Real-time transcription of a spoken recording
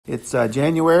It's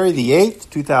January the 8th,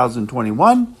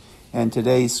 2021, and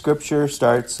today's scripture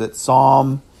starts at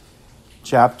Psalm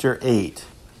chapter 8.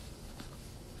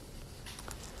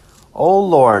 O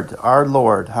Lord, our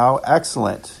Lord, how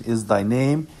excellent is thy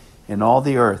name in all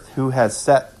the earth, who has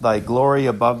set thy glory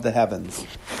above the heavens.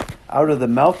 Out of the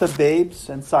mouth of babes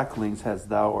and sucklings hast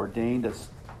thou ordained a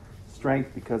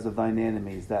strength because of thine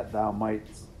enemies, that thou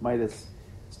mightest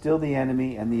still the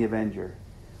enemy and the avenger.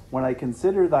 When I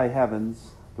consider thy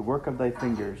heavens, the work of thy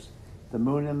fingers, the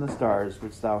moon and the stars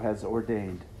which thou hast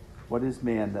ordained. What is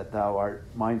man that thou art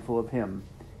mindful of him,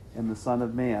 and the Son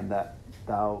of Man that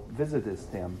thou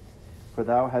visitest him? For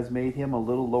thou hast made him a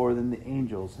little lower than the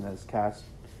angels, and hast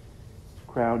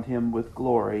crowned him with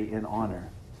glory and honor.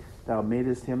 Thou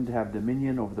madest him to have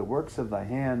dominion over the works of thy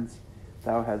hands.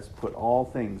 Thou hast put all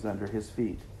things under his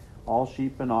feet, all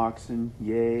sheep and oxen,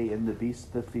 yea, and the beasts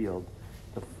of the field,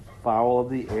 the fowl of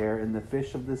the air, and the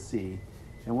fish of the sea,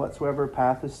 and whatsoever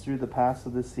passeth through the paths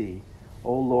of the sea.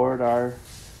 O Lord, our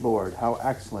Lord, how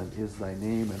excellent is thy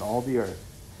name in all the earth.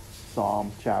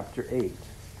 Psalm chapter 8.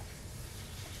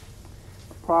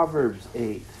 Proverbs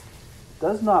 8.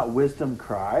 Does not wisdom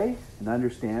cry, and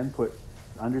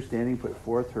understanding put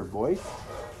forth her voice?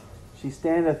 She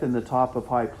standeth in the top of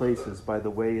high places, by the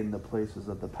way in the places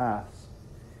of the paths.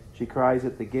 She cries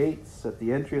at the gates, at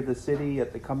the entry of the city,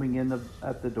 at the coming in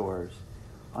at the doors.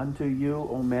 Unto you,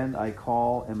 O men, I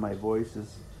call, and my voice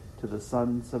is to the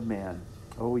sons of man.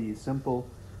 O ye simple,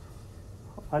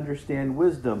 understand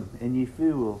wisdom, and ye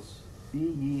fools, be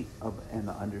ye of an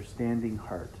understanding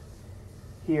heart.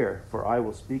 Hear, for I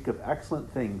will speak of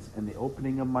excellent things, and the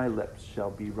opening of my lips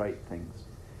shall be right things.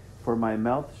 For my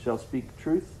mouth shall speak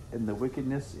truth, and the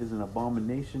wickedness is an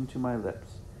abomination to my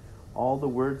lips. All the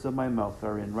words of my mouth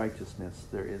are in righteousness.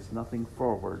 There is nothing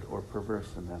froward or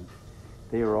perverse in them.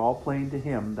 They are all plain to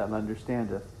him that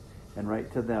understandeth, and right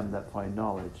to them that find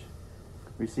knowledge.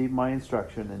 Receive my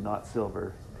instruction, and not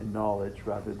silver, and knowledge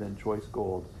rather than choice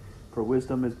gold. For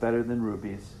wisdom is better than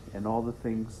rubies, and all the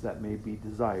things that may be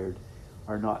desired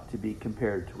are not to be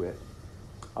compared to it.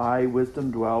 I,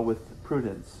 wisdom, dwell with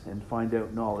prudence, and find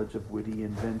out knowledge of witty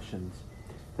inventions.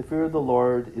 The fear of the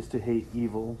Lord is to hate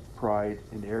evil, pride,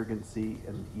 and arrogancy,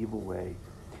 and the evil way.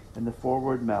 And the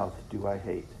forward mouth do I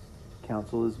hate.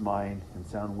 Counsel is mine, and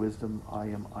sound wisdom I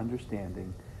am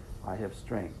understanding. I have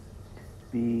strength.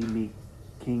 Be me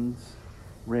kings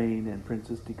reign, and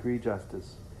princes decree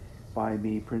justice. By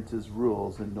me princes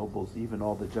rules, and nobles, even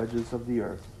all the judges of the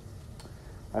earth.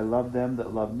 I love them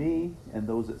that love me, and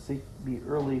those that seek me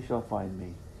early shall find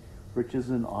me. Riches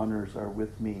and honors are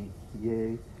with me,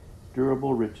 yea,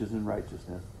 durable riches and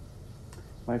righteousness.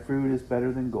 My fruit is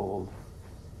better than gold,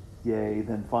 yea,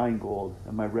 than fine gold,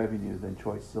 and my revenue than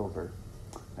choice silver.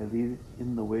 I lead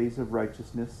in the ways of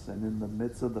righteousness, and in the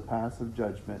midst of the paths of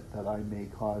judgment, that I may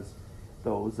cause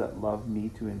those that love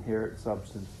me to inherit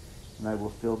substance, and I will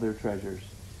fill their treasures.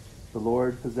 The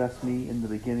Lord possessed me in the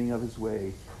beginning of his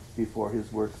way, before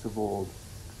his works of old.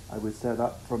 I was set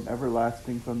up from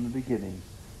everlasting, from the beginning,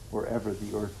 wherever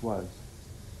the earth was.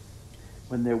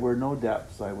 When there were no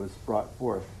depths, I was brought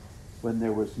forth, when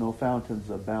there was no fountains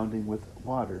abounding with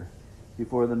water.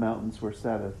 Before the mountains were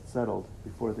settled,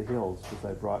 before the hills was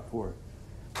I brought forth.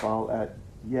 While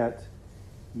yet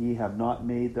ye have not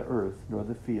made the earth, nor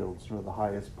the fields, nor the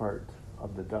highest part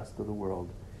of the dust of the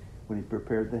world. When he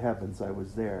prepared the heavens, I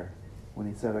was there. When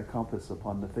he set a compass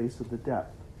upon the face of the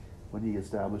depth. When he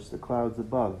established the clouds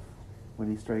above.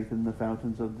 When he strengthened the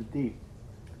fountains of the deep.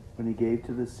 When he gave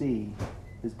to the sea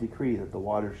his decree that the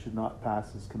waters should not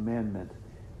pass his commandment.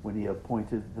 When he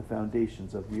appointed the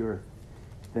foundations of the earth.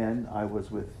 Then I was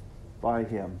by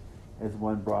him, as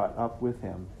one brought up with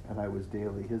him, and I was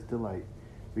daily his delight,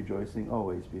 rejoicing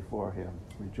always before him,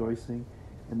 rejoicing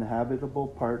in the habitable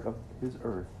part of his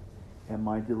earth, and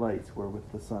my delights were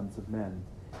with the sons of men.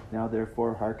 Now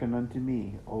therefore hearken unto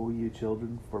me, O you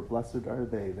children, for blessed are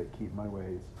they that keep my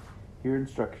ways. Hear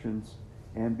instructions,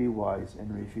 and be wise,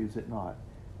 and refuse it not.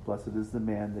 Blessed is the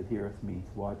man that heareth me,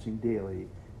 watching daily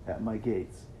at my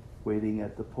gates, waiting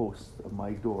at the posts of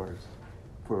my doors.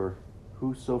 For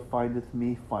whoso findeth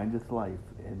me findeth life,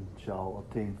 and shall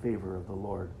obtain favor of the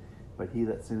Lord. But he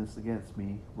that sinneth against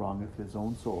me wrongeth his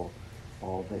own soul.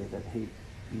 All they that hate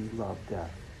me love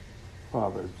death.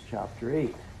 Proverbs chapter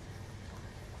 8.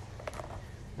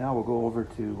 Now we'll go over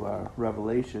to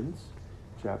Revelations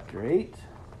chapter 8.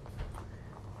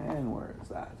 And where is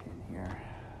that in here?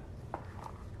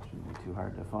 Shouldn't be too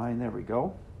hard to find. There we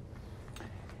go.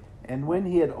 And when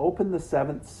he had opened the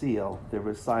seventh seal, there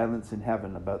was silence in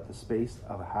heaven about the space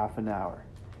of half an hour.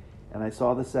 And I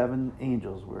saw the seven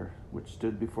angels which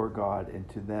stood before God, and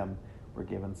to them were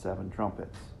given 7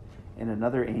 trumpets. And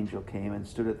another angel came and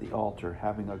stood at the altar,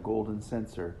 having a golden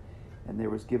censer, and there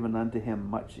was given unto him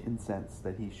much incense,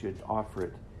 that he should offer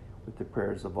it with the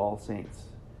prayers of all saints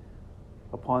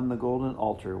upon the golden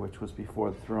altar which was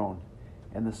before the throne.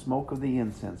 And the smoke of the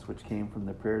incense which came from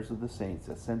the prayers of the saints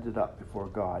ascended up before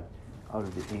God out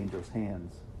of the angel's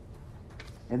hands.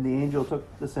 And the angel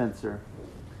took the censer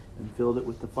and filled it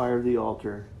with the fire of the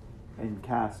altar and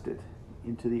cast it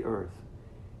into the earth.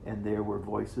 And there were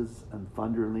voices and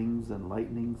thunderings and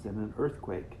lightnings and an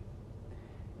earthquake.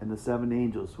 And the 7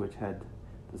 angels which had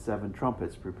the 7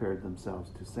 trumpets prepared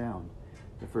themselves to sound.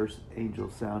 The first angel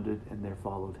sounded, and there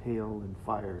followed hail and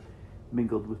fire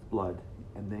mingled with blood,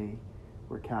 and they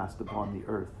were cast upon the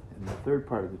earth. And the third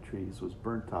part of the trees was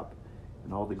burnt up,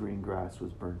 and all the green grass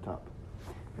was burnt up.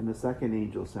 And the second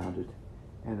angel sounded,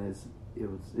 and as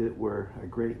it were a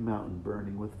great mountain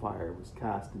burning with fire was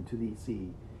cast into the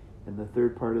sea, and the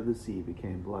third part of the sea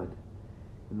became blood.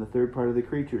 And the third part of the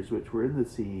creatures which were in the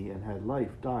sea and had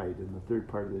life died, and the third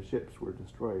part of the ships were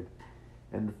destroyed.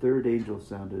 And the third angel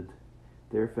sounded.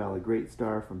 There fell a great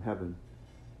star from heaven,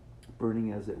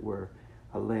 burning as it were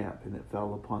a lamp, and it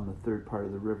fell upon the third part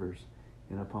of the rivers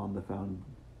and upon the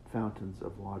fountains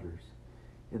of waters.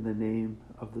 And the name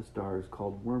of the star is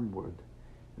called Wormwood.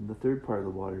 And the third part of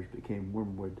the waters became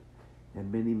wormwood,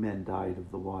 and many men died of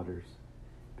the waters,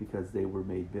 because they were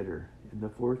made bitter. And the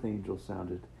fourth angel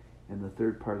sounded, and the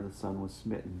third part of the sun was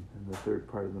smitten, and the third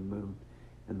part of the moon,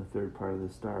 and the third part of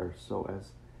the stars, so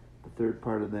as the third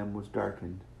part of them was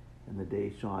darkened, and the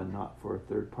day shone not for a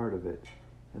third part of it,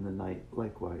 and the night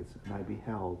likewise. And I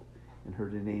beheld, and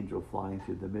heard an angel flying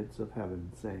through the midst of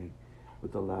heaven, saying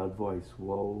with a loud voice,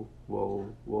 Woe, woe,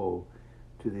 woe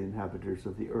to the inhabitants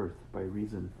of the earth, by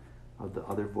reason of the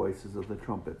other voices of the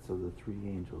trumpets of the 3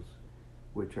 angels,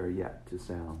 which are yet to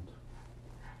sound.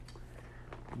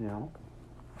 Now,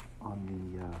 on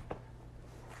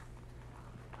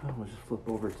we'll just flip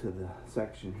over to the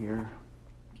section here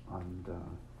on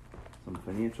some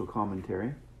financial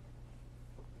commentary.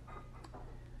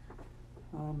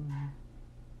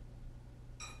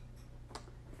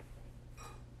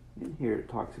 In here it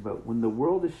talks about when the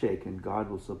world is shaken, God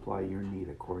will supply your need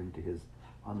according to his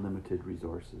unlimited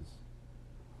resources.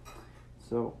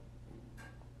 So,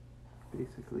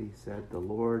 basically he said, the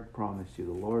Lord promised you,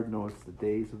 the Lord knows the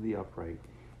days of the upright,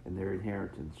 and their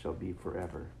inheritance shall be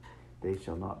forever. They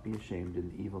shall not be ashamed in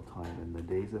the evil time, and in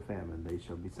the days of famine they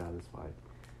shall be satisfied.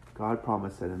 God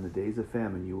promised that in the days of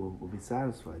famine you will be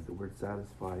satisfied. The word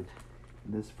satisfied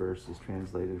in this verse is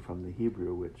translated from the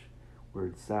Hebrew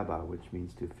word saba, which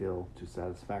means to fill, to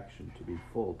satisfaction, to be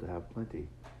full, to have plenty.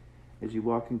 As you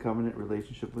walk in covenant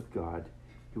relationship with God,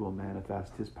 he will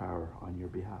manifest his power on your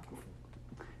behalf.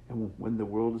 And when the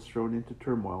world is thrown into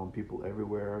turmoil and people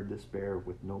everywhere are in despair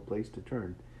with no place to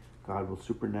turn, God will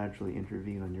supernaturally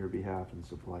intervene on your behalf and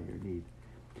supply your need.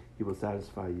 He will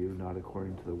satisfy you not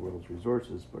according to the world's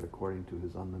resources, but according to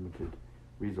his unlimited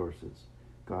resources.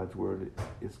 God's word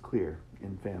is clear.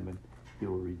 In famine, he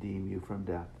will redeem you from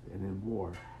death, and in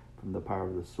war, from the power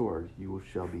of the sword, you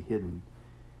shall be hidden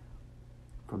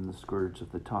from the scourge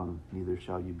of the tongue. Neither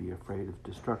shall you be afraid of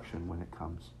destruction when it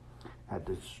comes. At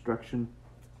destruction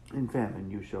in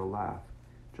famine you shall laugh.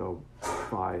 Job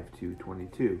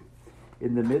 5:22.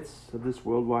 In the midst of this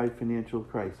worldwide financial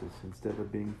crisis, instead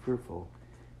of being fearful,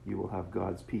 you will have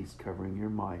God's peace covering your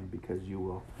mind, because you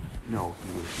will know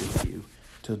he is with you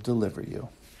to deliver you.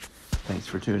 Thanks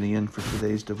for tuning in for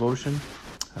today's devotion.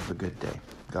 Have a good day.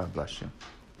 God bless you.